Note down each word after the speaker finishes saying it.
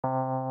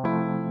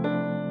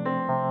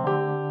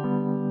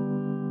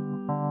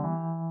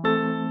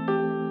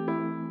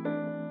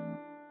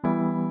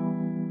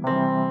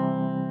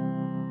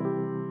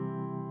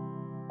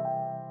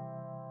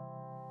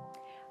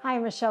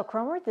I'm Michelle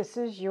Cromer. This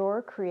is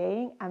your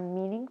Creating a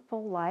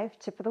Meaningful Life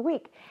tip of the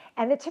week.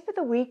 And the tip of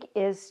the week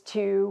is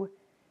to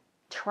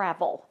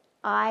travel.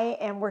 I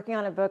am working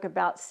on a book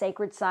about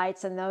sacred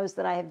sites and those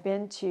that I have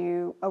been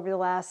to over the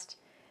last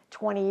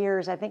 20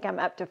 years. I think I'm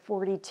up to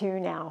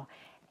 42 now.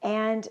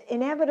 And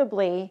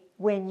inevitably,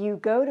 when you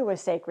go to a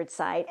sacred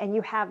site and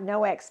you have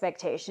no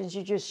expectations,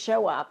 you just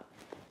show up,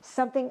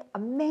 something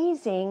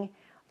amazing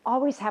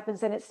always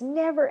happens, and it's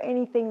never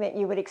anything that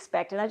you would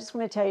expect. And I just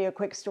want to tell you a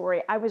quick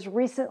story. I was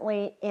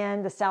recently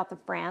in the south of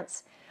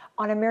France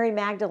on a Mary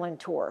Magdalene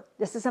tour.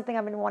 This is something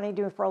I've been wanting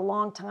to do for a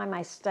long time.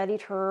 I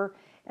studied her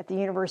at the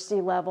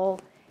university level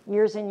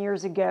years and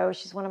years ago.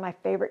 She's one of my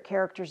favorite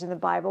characters in the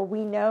Bible.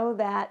 We know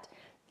that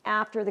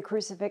after the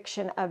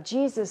crucifixion of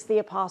Jesus, the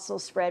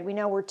apostles spread. We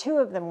know where two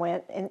of them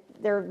went, and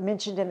they're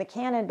mentioned in the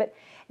canon, but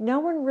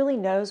no one really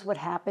knows what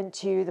happened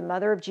to the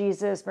mother of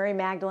Jesus, Mary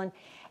Magdalene.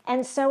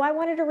 And so I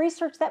wanted to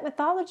research that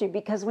mythology,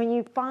 because when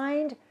you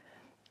find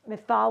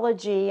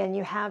mythology and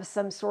you have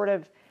some sort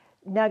of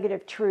nugget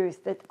of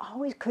truth that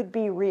always could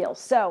be real.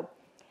 So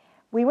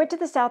we went to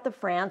the south of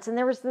France, and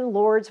there was the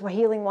Lord's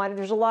healing water.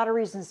 There's a lot of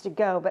reasons to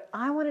go, but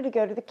I wanted to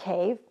go to the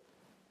cave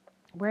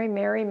where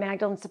Mary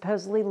Magdalene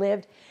supposedly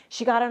lived.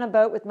 She got on a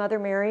boat with Mother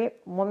Mary, a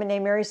woman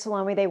named Mary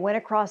Salome. They went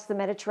across the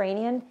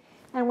Mediterranean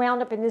and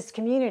wound up in this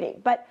community.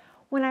 But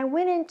when I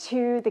went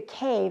into the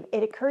cave,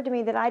 it occurred to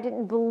me that I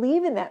didn't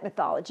believe in that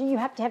mythology. You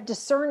have to have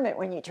discernment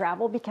when you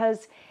travel,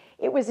 because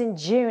it was in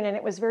June and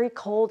it was very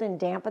cold and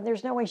damp, and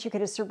there's no way she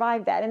could have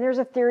survived that. And there's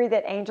a theory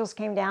that angels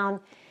came down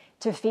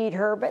to feed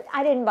her, but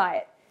I didn't buy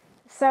it.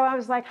 So I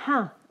was like,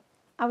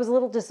 I was a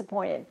little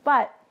disappointed.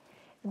 But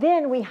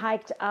then we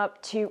hiked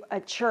up to a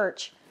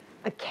church,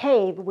 a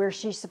cave where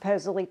she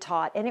supposedly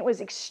taught, and it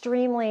was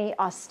extremely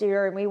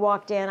austere. And we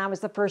walked in, I was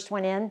the first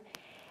one in.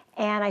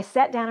 And I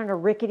sat down on a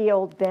rickety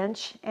old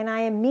bench, and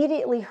I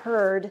immediately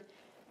heard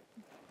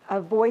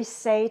a voice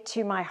say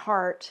to my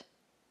heart,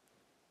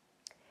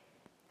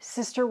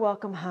 "Sister,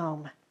 welcome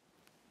home."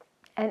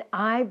 And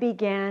I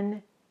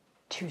began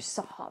to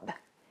sob.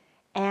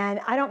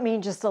 And I don't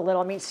mean just a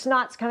little. I mean,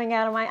 snot's coming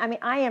out of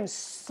I am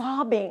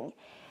sobbing.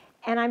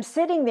 And I'm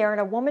sitting there, and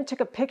a woman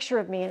took a picture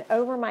of me, and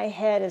over my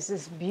head is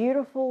this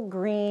beautiful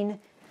green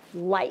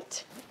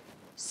light.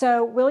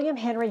 So William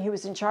Henry, who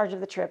was in charge of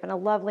the trip, and a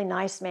lovely,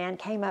 nice man,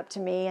 came up to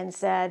me and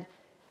said,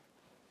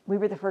 "We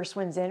were the first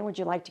ones in. Would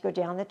you like to go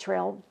down the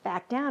trail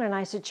back down?" And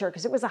I said, "Sure,"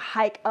 because it was a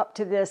hike up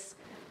to this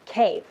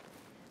cave.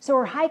 So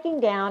we're hiking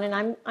down,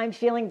 and I'm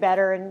feeling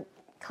better and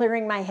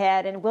clearing my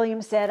head. And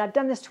William said, "I've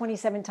done this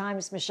 27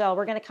 times, Michelle.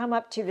 We're going to come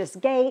up to this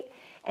gate,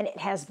 and it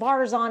has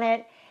bars on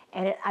it,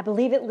 and I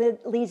believe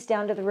it leads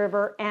down to the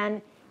river."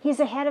 And he's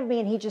ahead of me,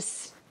 and he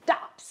just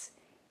stops.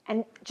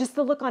 And just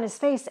the look on his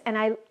face,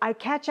 and I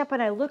catch up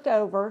and I look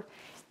over,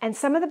 and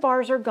some of the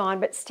bars are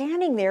gone, but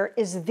standing there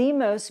is the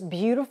most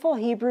beautiful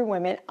Hebrew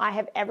woman I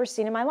have ever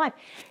seen in my life.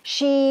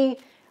 She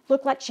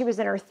looked like she was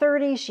in her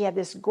 30s. She had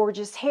this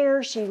gorgeous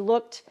hair. She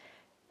looked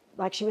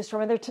like she was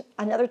from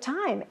another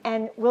time.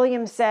 And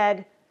William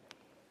said,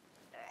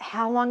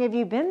 "How long have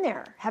you been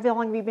there? How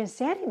long have you been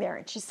standing there?"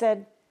 And she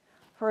said,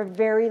 "For a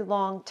very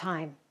long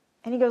time."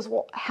 And he goes,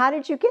 "Well, how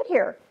did you get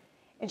here?"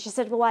 And she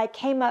said, "Well, I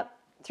came up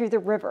through the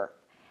river,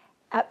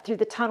 up through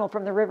the tunnel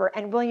from the river."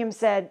 And William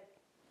said,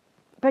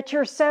 "But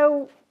you're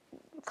so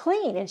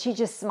clean." And she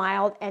just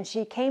smiled, and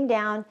she came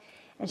down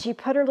and she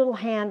put her little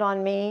hand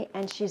on me,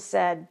 and she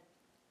said,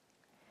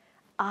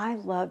 "I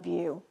love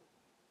you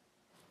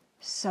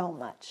so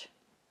much."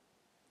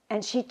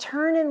 And she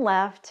turned and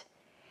left,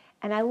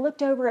 and I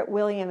looked over at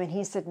William, and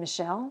he said,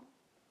 "Michelle,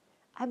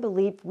 I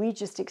believe we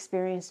just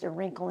experienced a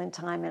wrinkle in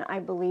time, and I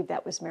believe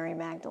that was Mary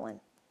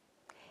Magdalene."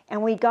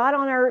 And we got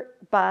on our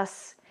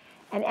bus,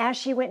 and as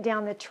she went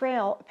down the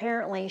trail,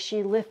 apparently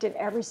she lifted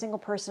every single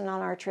person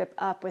on our trip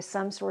up with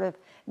some sort of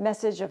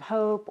message of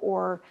hope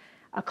or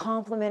a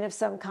compliment of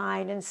some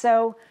kind. And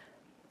so,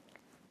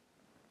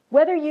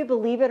 whether you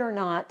believe it or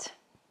not,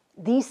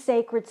 these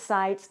sacred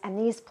sites and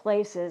these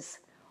places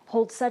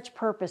hold such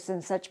purpose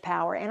and such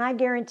power. And I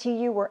guarantee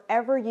you,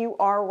 wherever you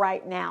are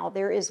right now,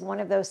 there is one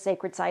of those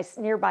sacred sites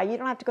nearby. You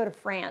don't have to go to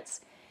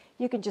France.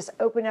 You can just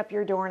open up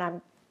your door, and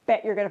I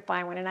bet you're going to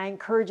find one. And I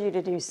encourage you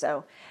to do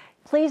so.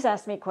 Please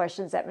ask me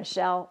questions at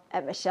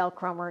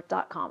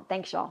Michelle@michellekromer.com.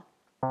 Thanks, y'all.